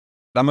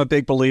I'm a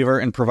big believer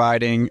in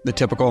providing the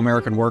typical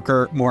American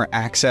worker more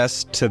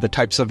access to the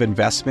types of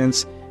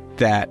investments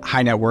that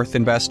high net worth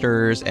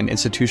investors and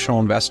institutional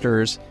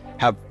investors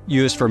have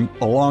used for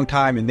a long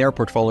time in their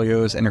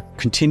portfolios and are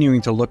continuing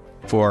to look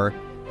for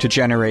to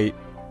generate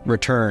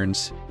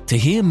returns. To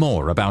hear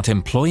more about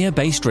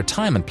employer-based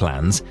retirement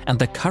plans and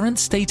the current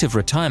state of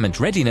retirement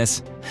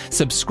readiness,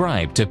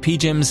 subscribe to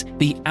PGIM's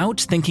The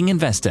Outthinking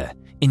Investor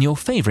in your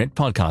favorite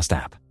podcast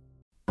app.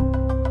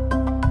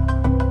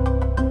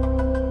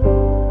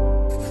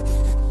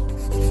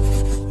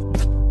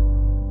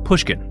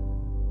 Pushkin.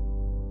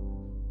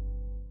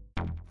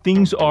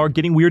 Things are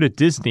getting weird at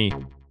Disney.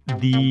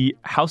 The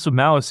House of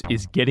Mouse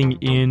is getting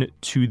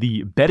into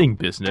the betting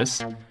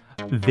business.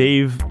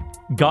 They've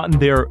gotten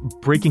their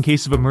breaking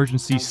case of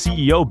emergency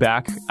CEO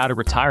back out of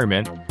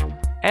retirement.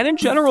 And in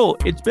general,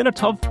 it's been a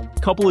tough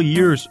couple of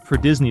years for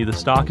Disney. The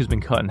stock has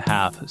been cut in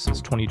half since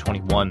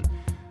 2021.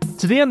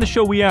 Today on the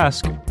show, we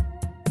ask,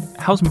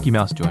 how's Mickey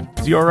Mouse doing?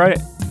 Is he all right?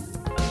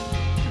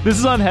 This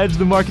is Unhedged,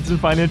 the markets and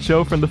finance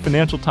show from the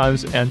Financial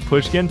Times and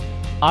Pushkin.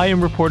 I am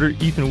reporter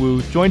Ethan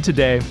Wu, joined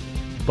today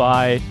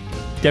by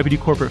Deputy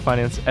Corporate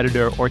Finance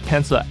Editor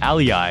Hortensia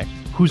Alii,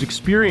 whose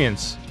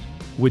experience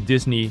with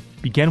Disney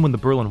began when the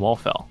Berlin Wall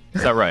fell.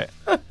 Is that right?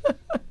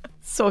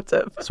 Sort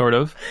of. Sort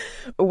of?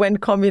 When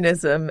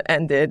communism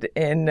ended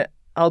in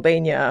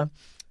Albania,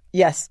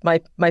 yes,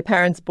 my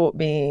parents bought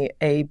me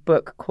a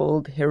book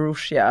called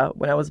Hirushia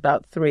when I was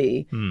about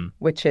 3,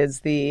 which is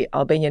the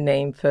Albanian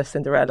name for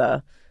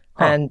Cinderella.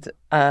 Huh. And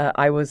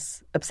I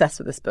was obsessed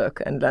with this book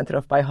and learned it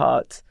off by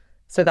heart.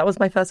 So that was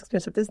my first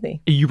experience with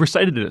Disney. You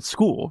recited it at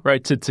school,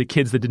 right, to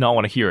kids that did not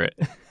want to hear it.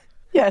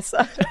 Yes,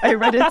 I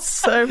read it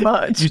so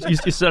much. You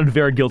sounded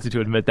very guilty to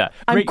admit that.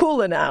 I'm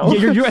cooler now.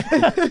 Yeah, you're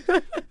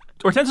right.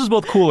 Hortensia's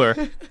both cooler,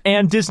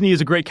 and Disney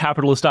is a great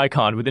capitalist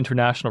icon with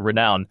international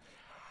renown.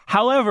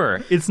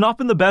 However, it's not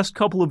been the best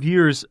couple of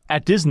years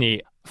at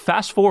Disney.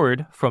 Fast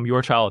forward from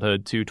your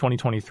childhood to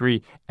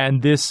 2023,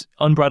 and this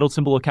unbridled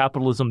symbol of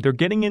capitalism, they're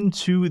getting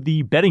into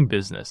the betting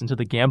business, into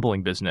the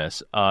gambling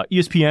business.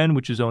 ESPN,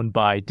 which is owned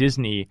by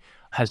Disney,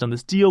 has done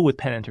this deal with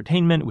Penn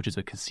Entertainment, which is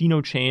a casino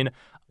chain,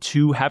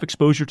 to have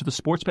exposure to the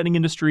sports betting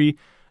industry.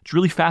 It's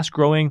really fast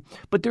growing,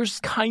 but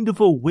there's kind of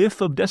a whiff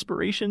of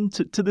desperation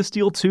to this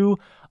deal too.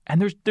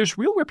 And there's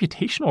real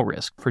reputational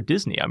risk for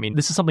Disney. I mean,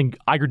 this is something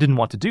Iger didn't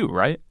want to do,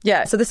 right?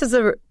 Yeah, so this is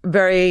a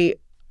very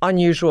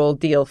unusual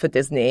deal for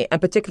Disney, and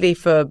particularly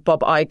for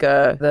Bob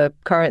Iger, the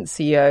current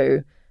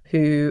CEO,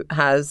 who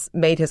has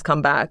made his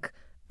comeback,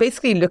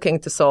 basically looking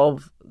to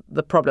solve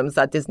the problems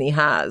that Disney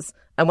has.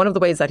 And one of the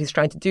ways that he's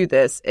trying to do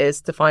this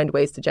is to find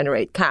ways to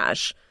generate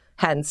cash,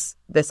 hence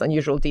this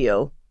unusual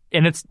deal.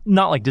 And it's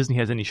not like Disney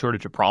has any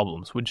shortage of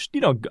problems, which,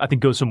 I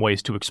think goes some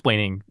ways to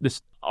explaining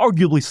this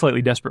arguably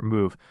slightly desperate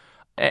move.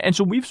 And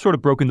so we've sort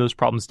of broken those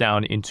problems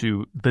down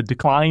into the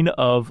decline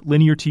of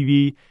linear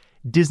TV,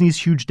 Disney's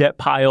huge debt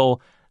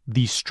pile,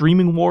 the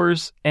streaming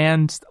wars,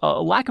 and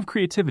a lack of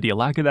creativity, a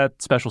lack of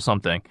that special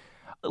something.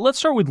 Let's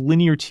start with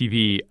linear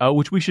TV,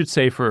 which we should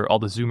say for all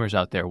the Zoomers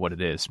out there what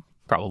it is,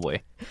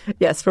 probably.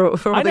 Yes, for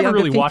all I the never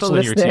really watched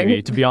linear listening.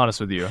 TV, to be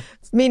honest with you.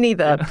 Me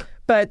neither. Yeah.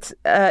 But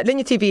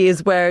linear TV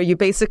is where you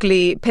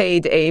basically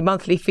paid a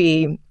monthly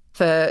fee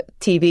for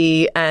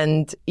TV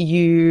and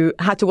you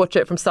had to watch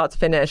it from start to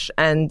finish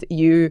and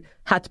you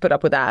had to put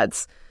up with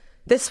ads.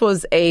 This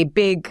was a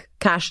big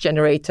cash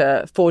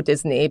generator for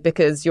Disney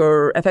because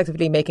you're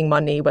effectively making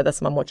money whether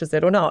someone watches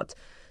it or not.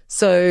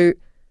 So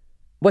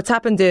what's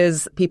happened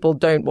is people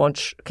don't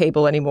watch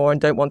cable anymore and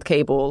don't want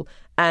cable.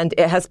 And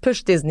it has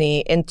pushed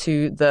Disney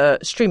into the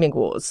streaming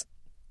wars.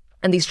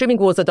 And these streaming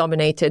wars are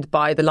dominated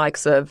by the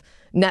likes of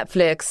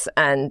Netflix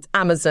and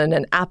Amazon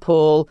and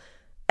Apple.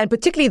 And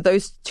particularly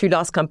those two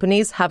last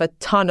companies have a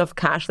ton of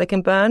cash they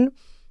can burn.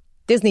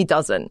 Disney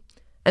doesn't.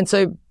 And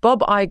so Bob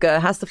Iger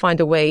has to find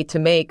a way to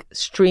make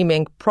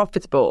streaming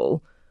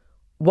profitable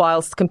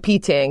whilst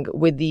competing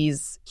with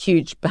these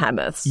huge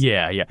behemoths.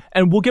 Yeah.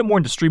 And we'll get more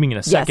into streaming in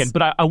a second. Yes.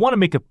 But I want to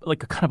make a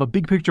kind of a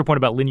big picture point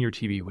about linear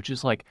TV, which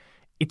is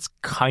it's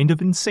kind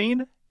of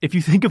insane if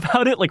you think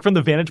about it, from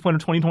the vantage point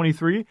of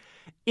 2023,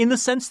 in the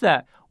sense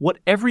that what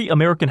every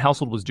American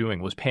household was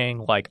doing was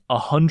paying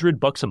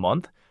 $100 a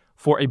month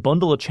for a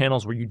bundle of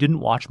channels where you didn't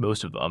watch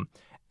most of them.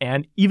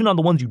 And even on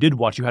the ones you did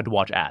watch, you had to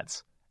watch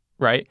ads,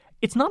 right?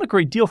 It's not a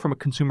great deal from a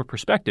consumer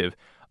perspective.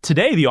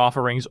 Today, the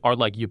offerings are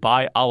you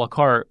buy a la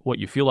carte what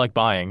you feel like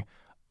buying.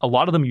 A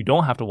lot of them you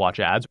don't have to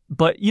watch ads.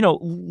 But,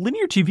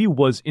 linear TV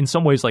was in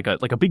some ways like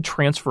a big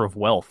transfer of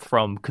wealth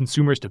from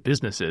consumers to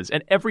businesses.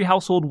 And every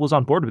household was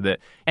on board with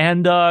it.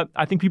 And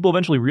I think people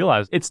eventually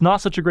realized it's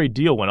not such a great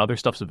deal when other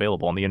stuff's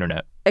available on the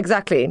internet.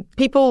 Exactly.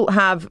 People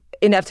have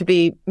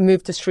inevitably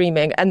moved to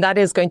streaming, and that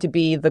is going to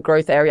be the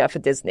growth area for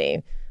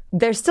Disney.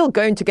 They're still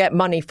going to get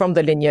money from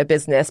the linear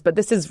business, but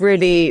this is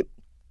really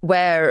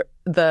where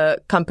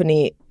the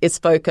company is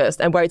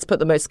focused and where it's put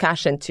the most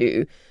cash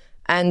into.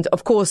 And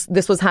of course,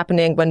 this was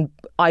happening when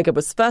Iger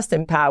was first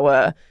in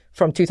power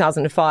from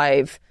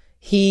 2005.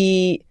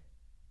 He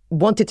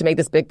wanted to make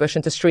this big push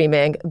into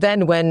streaming.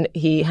 Then when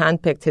he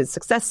handpicked his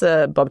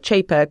successor, Bob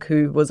Chapek,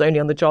 who was only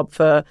on the job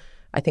for,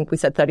 I think we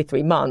said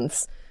 33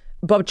 months,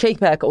 Bob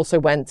Chapek also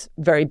went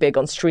very big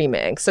on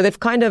streaming. So they've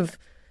kind of,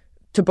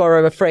 to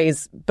borrow a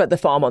phrase, bet the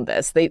farm on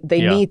this. They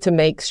need to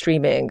make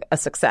streaming a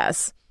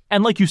success.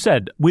 And like you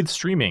said, with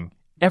streaming,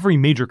 every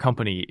major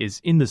company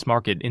is in this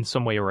market in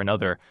some way or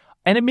another.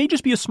 And it may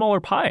just be a smaller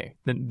pie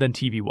than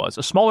TV was,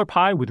 a smaller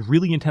pie with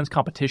really intense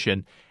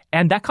competition.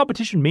 And that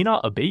competition may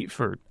not abate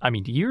for,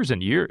 years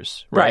and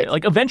years, right?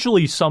 Like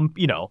eventually some,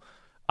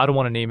 I don't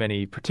want to name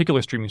any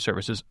particular streaming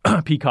services,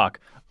 Peacock,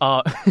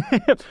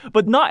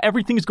 but not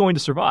everything is going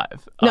to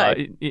survive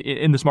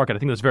in this market. I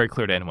think that's very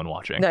clear to anyone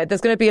watching. No,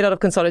 there's going to be a lot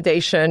of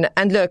consolidation.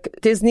 And look,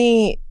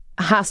 Disney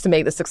has to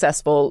make this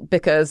successful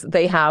because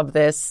they have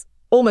this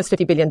almost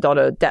 $50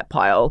 billion debt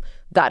pile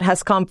that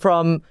has come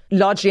from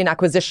largely an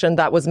acquisition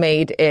that was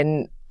made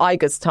in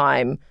Iger's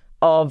time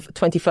of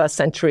 21st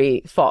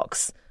Century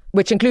Fox,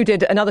 which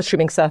included another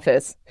streaming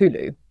service,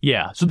 Hulu.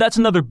 Yeah, so that's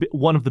another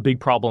one of the big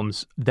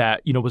problems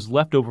that was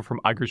left over from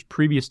Iger's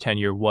previous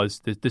tenure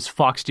was this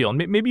Fox deal.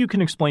 And maybe you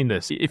can explain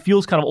this. It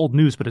feels kind of old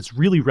news, but it's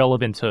really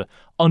relevant to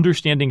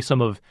understanding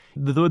some of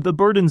the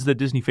burdens that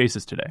Disney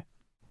faces today.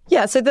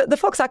 Yeah, so the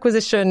Fox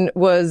acquisition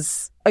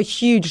was a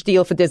huge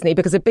deal for Disney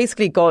because it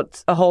basically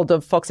got a hold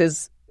of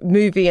Fox's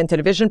movie and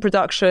television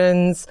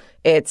productions,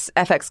 its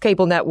FX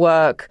cable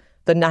network,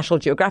 the National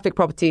Geographic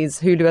properties,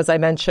 Hulu, as I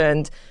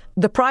mentioned.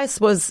 The price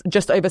was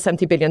just over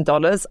 $70 billion.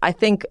 I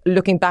think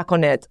looking back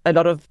on it, a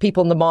lot of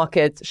people in the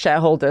market,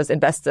 shareholders,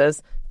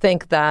 investors,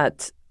 think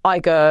that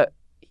Iger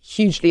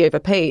hugely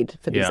overpaid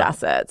for these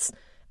assets.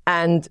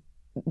 And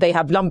they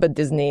have lumbered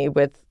Disney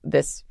with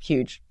this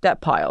huge debt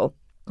pile.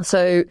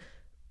 So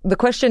the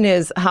question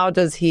is, how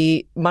does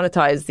he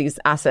monetize these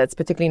assets,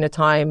 particularly in a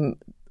time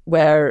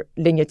where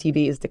linear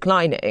TV is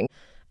declining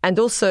and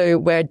also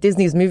where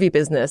Disney's movie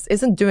business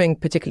isn't doing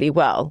particularly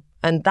well?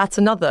 And that's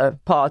another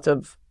part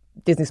of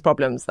Disney's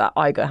problems that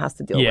Iger has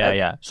to deal with.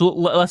 Yeah. So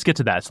let's get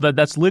to that. So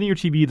that's linear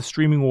TV, the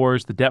streaming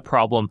wars, the debt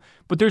problem.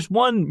 But there's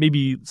one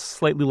maybe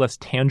slightly less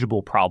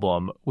tangible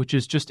problem, which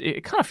is just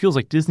it kind of feels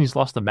like Disney's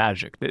lost the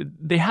magic.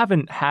 They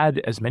haven't had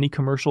as many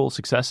commercial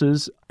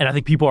successes. And I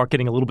think people are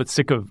getting a little bit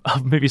sick of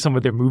maybe some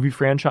of their movie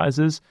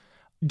franchises.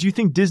 Do you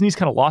think Disney's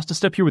kind of lost a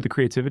step here with the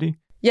creativity?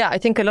 Yeah, I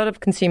think a lot of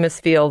consumers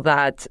feel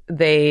that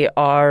they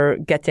are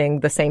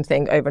getting the same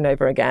thing over and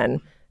over again.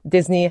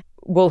 Disney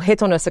will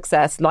hit on a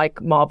success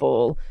like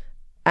Marvel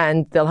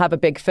and they'll have a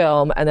big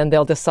film and then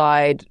they'll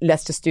decide,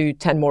 let's just do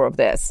 10 more of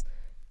this.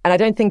 And I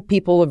don't think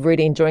people are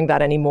really enjoying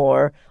that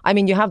anymore. I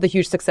mean, you have the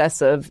huge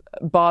success of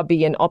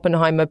Barbie and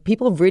Oppenheimer.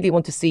 People really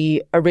want to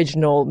see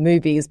original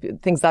movies,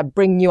 things that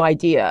bring new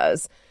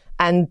ideas.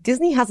 And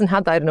Disney hasn't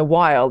had that in a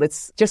while.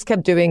 It's just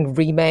kept doing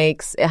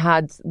remakes. It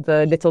had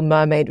The Little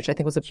Mermaid, which I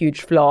think was a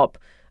huge flop.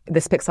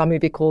 This Pixar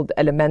movie called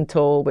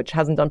Elemental, which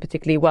hasn't done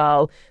particularly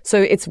well.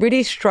 So it's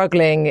really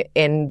struggling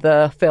in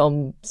the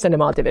film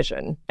cinema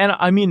division. And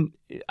I mean,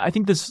 I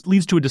think this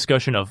leads to a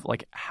discussion of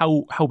like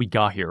how we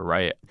got here,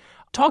 right?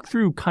 Talk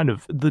through kind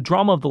of the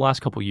drama of the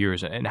last couple of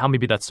years and how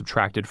maybe that's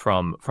subtracted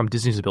from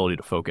Disney's ability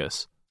to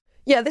focus.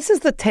 Yeah, this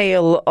is the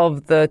tale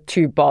of the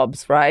two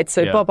Bobs, right?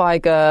 So Bob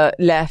Iger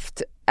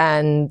left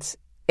and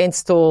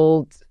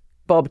installed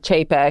Bob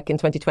Chapek in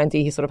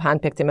 2020. He sort of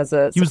handpicked him as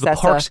a successor. He was the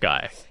Parks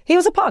guy. He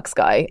was a Parks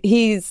guy.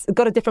 He's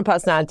got a different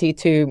personality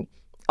to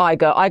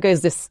Iger. Iger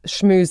is this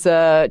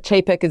schmoozer.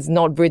 Chapek is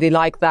not really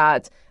like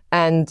that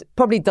and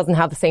probably doesn't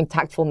have the same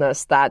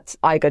tactfulness that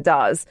Iger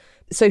does.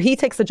 So he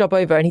takes the job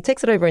over and he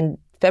takes it over in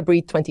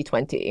February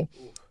 2020,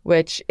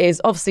 which is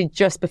obviously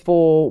just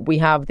before we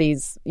have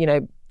these,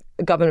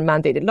 government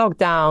mandated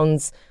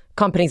lockdowns.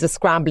 Companies are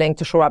scrambling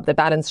to shore up their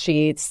balance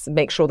sheets,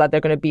 make sure that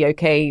they're going to be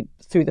okay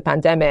through the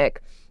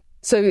pandemic.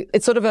 So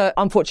it's sort of an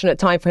unfortunate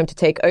time for him to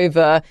take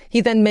over.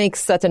 He then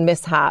makes certain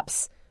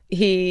mishaps.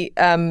 He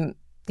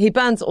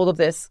burns all of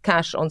this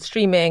cash on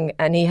streaming,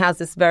 and he has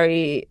this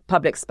very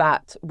public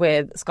spat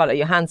with Scarlett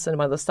Johansson,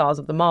 one of the stars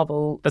of the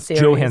Marvel series.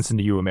 That's Johansson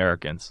to you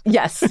Americans.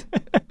 Yes.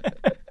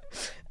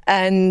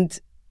 And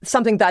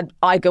something that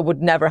Iger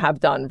would never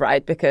have done,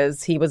 right?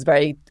 Because he was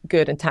very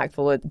good and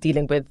tactful at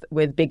dealing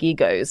with big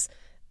egos.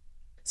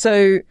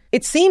 So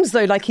it seems,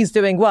 though, like he's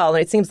doing well.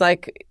 And it seems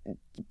like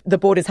the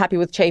board is happy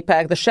with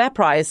Chapek. The share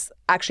price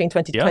actually in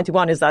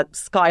 2021 is at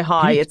sky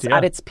high. It's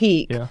at its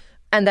peak. Yeah.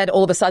 And then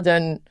all of a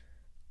sudden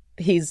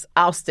he's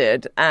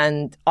ousted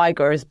and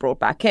Iger is brought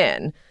back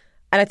in.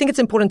 And I think it's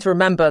important to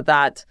remember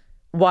that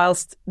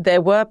whilst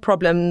there were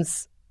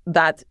problems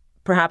that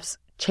perhaps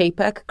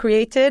Chapek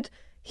created,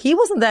 he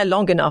wasn't there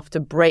long enough to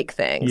break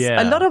things.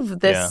 Yeah. A lot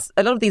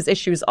of these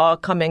issues are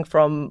coming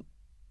from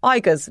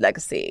Iger's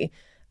legacy.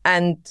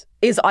 And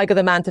is Iger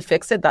the man to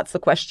fix it? That's the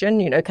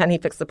question. Can he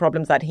fix the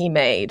problems that he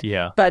made?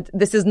 Yeah. But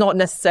this is not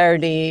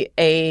necessarily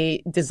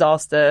a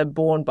disaster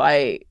born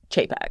by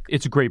Chapek.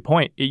 It's a great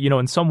point.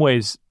 In some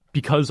ways,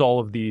 because all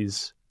of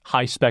these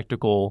high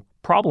spectacle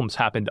problems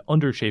happened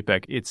under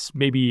Chapek, it's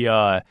maybe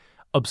a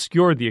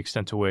obscure the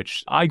extent to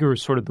which Iger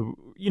is sort of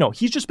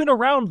he's just been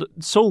around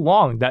so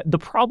long that the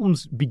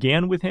problems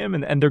began with him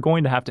and they're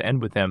going to have to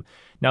end with him.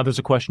 Now there's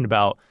a question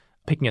about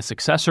picking a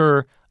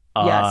successor.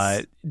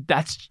 Yes.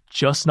 That's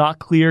just not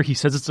clear. He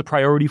says it's a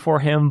priority for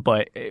him,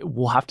 but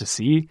we'll have to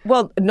see.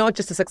 Well, not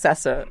just a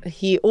successor.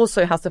 He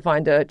also has to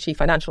find a chief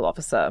financial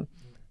officer.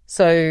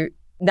 So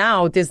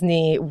now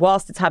Disney,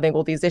 whilst it's having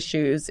all these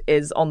issues,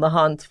 is on the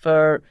hunt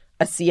for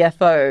a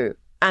CFO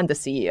and a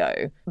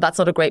CEO. That's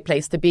not a great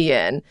place to be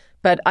in.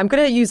 But I'm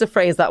going to use a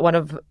phrase that one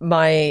of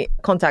my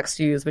contacts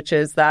use, which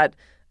is that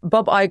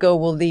Bob Iger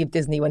will leave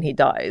Disney when he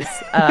dies.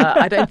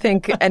 I don't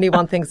think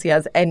anyone thinks he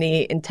has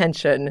any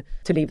intention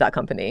to leave that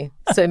company.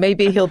 So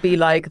maybe he'll be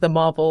like the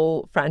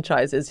Marvel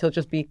franchises. He'll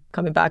just be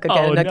coming back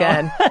again and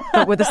again,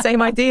 but with the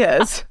same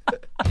ideas.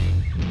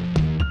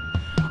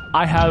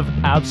 I have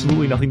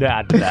absolutely nothing to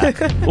add to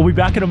that. We'll be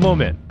back in a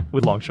moment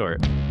with Long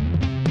Short.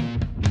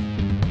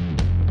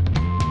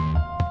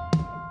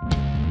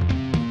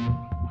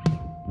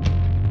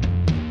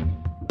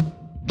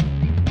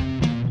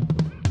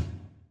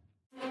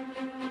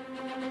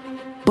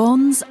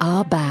 Bonds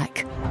are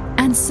back.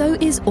 And so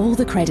is All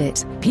the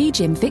Credit,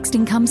 PGIM Fixed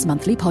Income's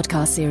monthly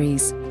podcast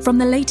series. From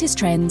the latest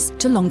trends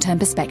to long-term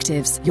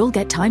perspectives, you'll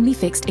get timely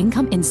fixed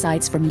income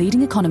insights from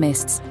leading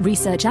economists,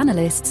 research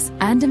analysts,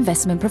 and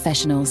investment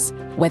professionals.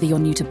 Whether you're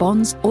new to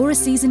bonds or a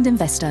seasoned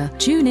investor,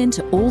 tune in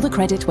to All the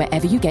Credit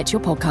wherever you get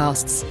your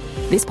podcasts.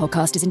 This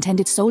podcast is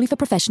intended solely for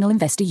professional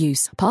investor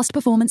use. Past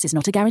performance is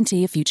not a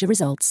guarantee of future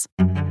results.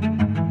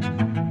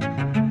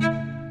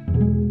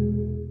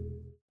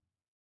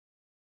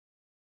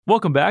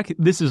 Welcome back.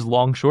 This is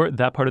Long Short,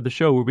 that part of the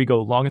show where we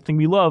go long a thing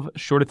we love,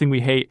 short a thing we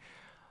hate.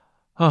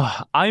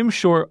 I'm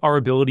sure our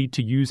ability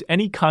to use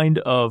any kind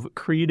of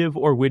creative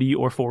or witty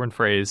or foreign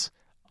phrase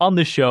on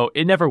this show,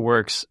 it never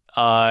works.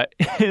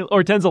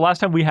 Hortense, last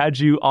time we had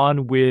you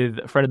on with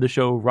a friend of the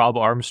show, Rob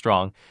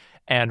Armstrong,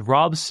 and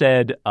Rob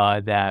said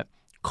that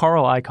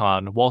Carl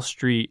Icahn, Wall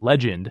Street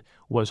legend,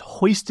 was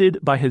hoisted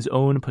by his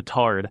own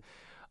petard.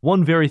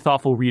 One very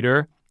thoughtful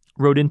reader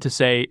wrote in to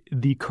say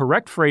the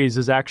correct phrase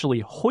is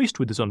actually hoist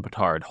with his own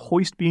petard,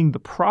 hoist being the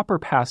proper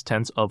past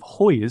tense of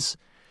hoise,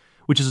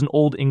 which is an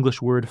Old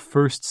English word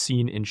first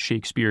seen in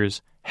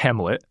Shakespeare's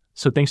Hamlet.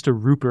 So thanks to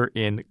Rupert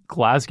in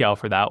Glasgow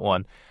for that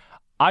one.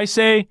 I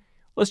say,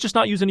 let's just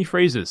not use any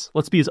phrases.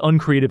 Let's be as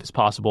uncreative as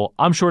possible.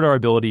 I'm short our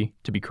ability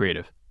to be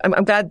creative.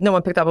 I'm glad no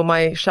one picked up on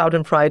my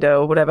Schadenfreude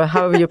or whatever,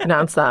 however you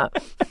pronounce that.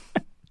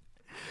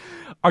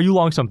 Are you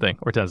long something,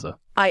 Hortense?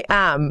 I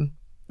am.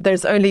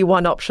 There's only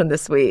one option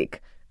this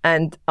week.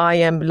 And I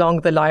am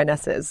long the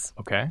Lionesses.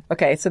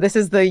 Okay, so this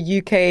is the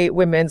UK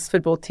women's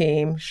football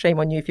team. Shame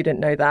on you if you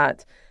didn't know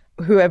that.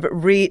 Who have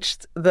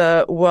reached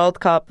the World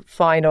Cup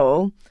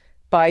final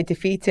by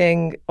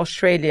defeating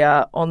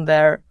Australia on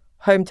their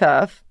home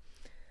turf.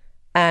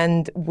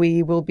 And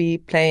we will be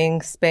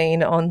playing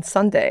Spain on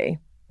Sunday.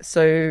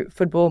 So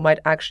football might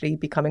actually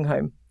be coming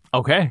home.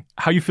 Okay.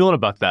 How are you feeling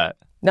about that?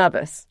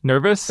 Nervous.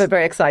 Nervous? But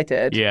very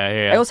excited.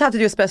 Yeah. I also have to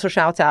do a special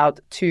shout out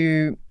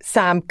to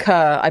Sam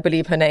Kerr, I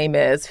believe her name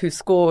is, who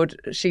scored,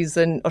 she's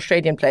an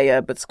Australian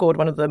player, but scored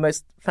one of the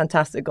most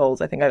fantastic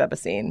goals I think I've ever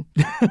seen.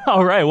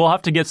 All right. We'll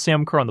have to get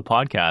Sam Kerr on the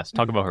podcast,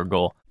 talk about her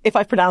goal. If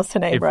I pronounced her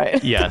name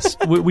right. Yes.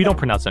 We don't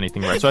pronounce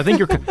anything right. So I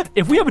think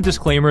if we have a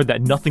disclaimer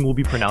that nothing will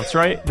be pronounced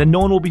right, then no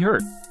one will be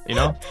hurt, you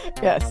know?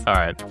 Yes. All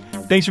right.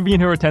 Thanks for being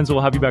here, Hortense. We'll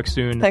have you back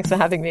soon. Thanks for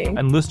having me.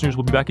 And listeners,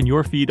 will be back in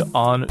your feed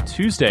on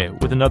Tuesday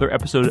with another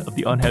episode of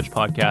the Unhedged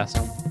podcast.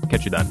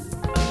 Catch you then.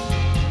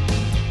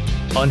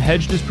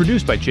 Unhedged is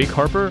produced by Jake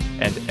Harper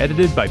and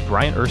edited by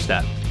Bryant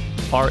Erstadt.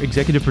 Our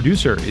executive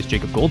producer is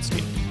Jacob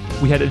Goldstein.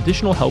 We had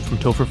additional help from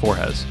Topher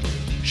Forhes.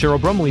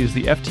 Cheryl Brumley is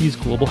the FT's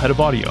global head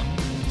of audio.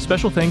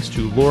 Special thanks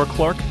to Laura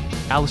Clark,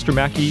 Alistair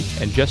Mackey,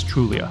 and Jess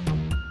Trulia.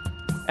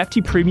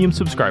 FT Premium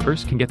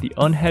subscribers can get the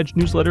Unhedged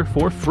newsletter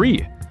for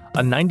free.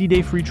 A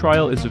 90-day free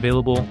trial is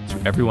available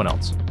to everyone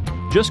else.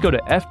 Just go to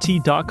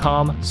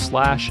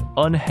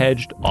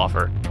ft.com/unhedged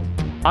offer.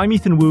 I'm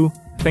Ethan Wu.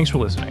 Thanks for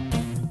listening.